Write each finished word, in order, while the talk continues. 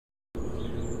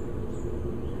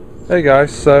Hey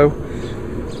guys, today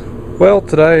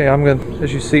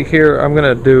as you see here, I'm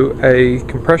gonna do a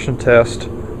compression test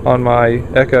on my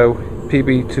Echo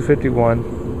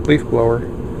PB251 leaf blower.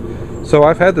 So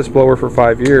I've had this blower for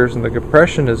 5 years and the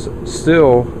compression is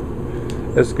still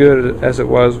as good as it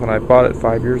was when I bought it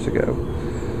 5 years ago.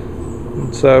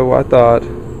 And so I thought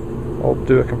I'll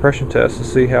do a compression test to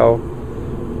see how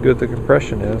good the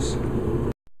compression is.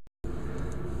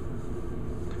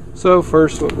 So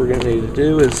first what we're going to need to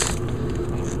do is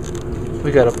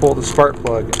we got to pull the spark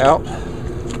plug out.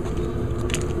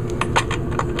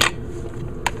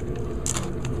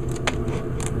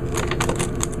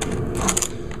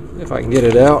 If I can get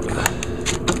it out.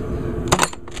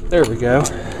 There we go.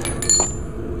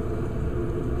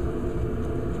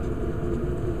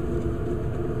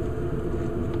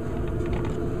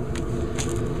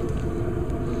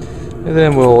 And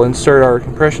then we'll insert our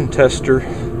compression tester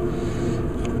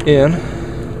in.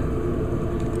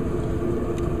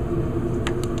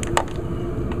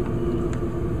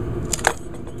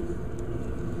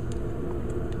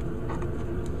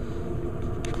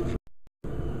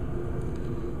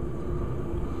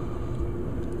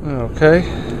 Okay.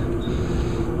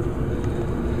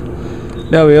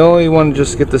 Now we only want to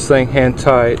just get this thing hand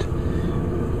tight,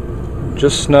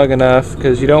 just snug enough,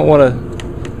 because you don't want to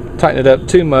tighten it up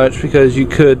too much because you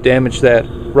could damage that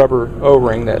rubber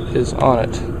O-ring that is on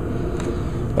it.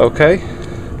 Okay,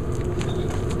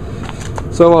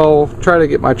 so I'll try to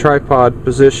get my tripod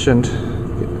positioned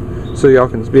so y'all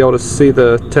can be able to see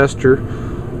the tester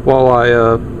while I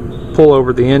pull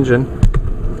over the engine.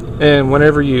 And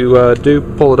whenever you do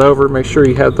pull it over, make sure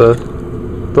you have the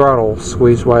throttle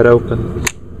squeezed wide open.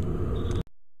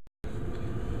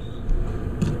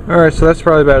 Alright, so that's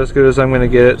probably about as good as I'm going to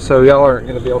get it, so y'all aren't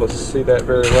going to be able to see that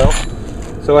very well.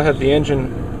 So I have the engine,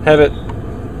 have the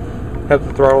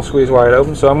throttle squeezed wide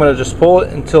open, so I'm going to just pull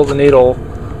it until the needle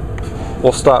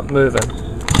will stop moving.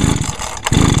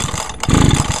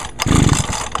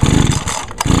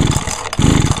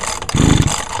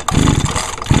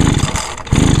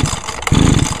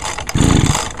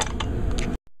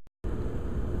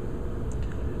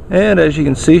 And as you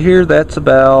can see here, that's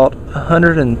about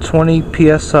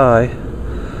 120 psi.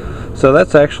 So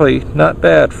that's actually not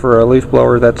bad for a leaf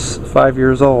blower that's 5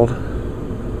 years old.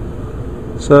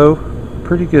 So,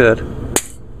 pretty good.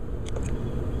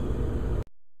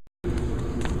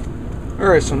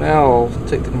 Alright, so now I'll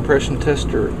take the compression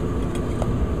tester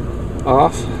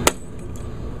off.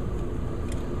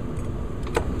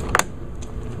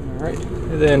 Alright,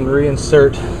 and then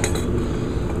reinsert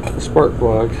the spark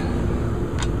plug.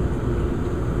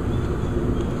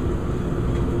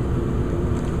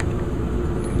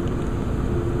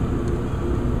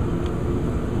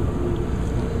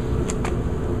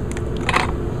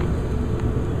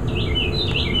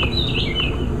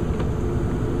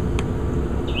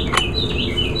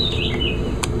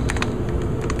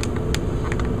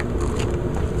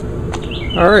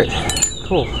 Alright,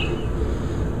 cool.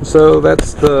 So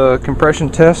that's the compression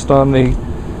test on the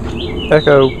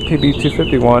Echo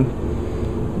PB251.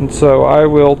 And so I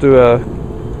will do a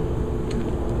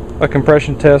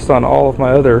compression test on all of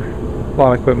my other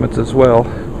lawn equipment as well.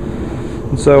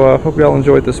 And so I hope y'all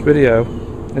enjoyed this video.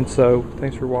 And so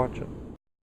thanks for watching.